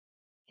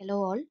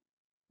Hello all.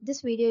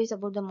 This video is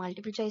about the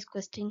multiple choice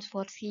questions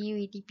for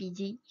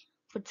CUET-PG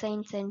Food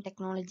Science and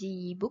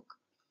Technology ebook.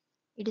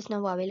 It is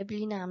now available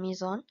in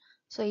Amazon.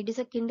 So it is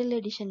a Kindle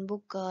edition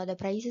book. The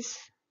price is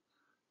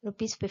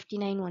rupees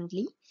 59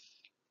 only.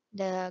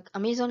 The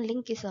Amazon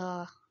link is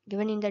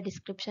given in the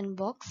description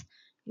box.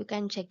 You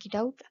can check it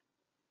out.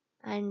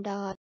 And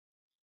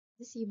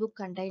this ebook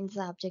contains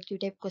the objective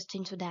type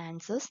questions with the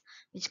answers,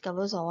 which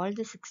covers all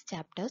the 6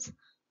 chapters.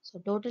 So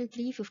total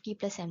 350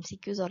 plus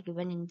MCQs are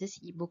given in this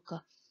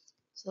ebook.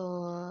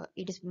 So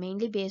it is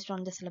mainly based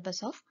on the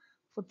syllabus of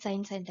Food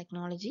Science and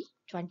Technology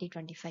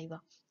 2025.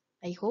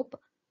 I hope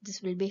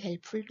this will be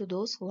helpful to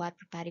those who are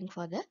preparing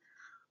for the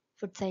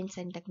Food Science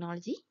and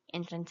Technology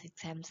entrance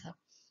exams.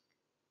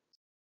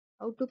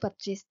 How to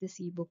purchase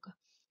this ebook?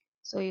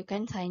 So you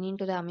can sign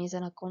into the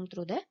Amazon account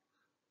through the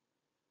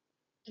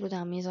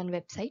Amazon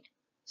website.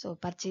 So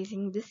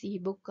purchasing this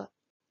ebook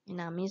in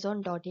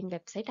Amazon.in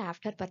website.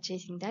 After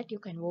purchasing that, you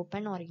can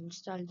open or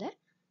install the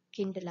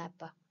Kindle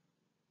app.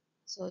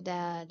 So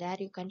there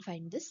you can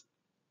find this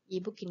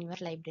ebook in your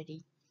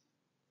library.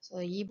 So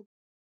ebook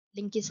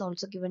link is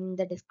also given in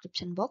the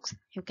description box.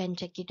 You can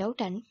check it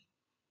out and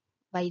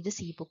buy this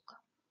ebook.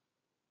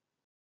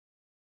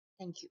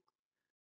 Thank you.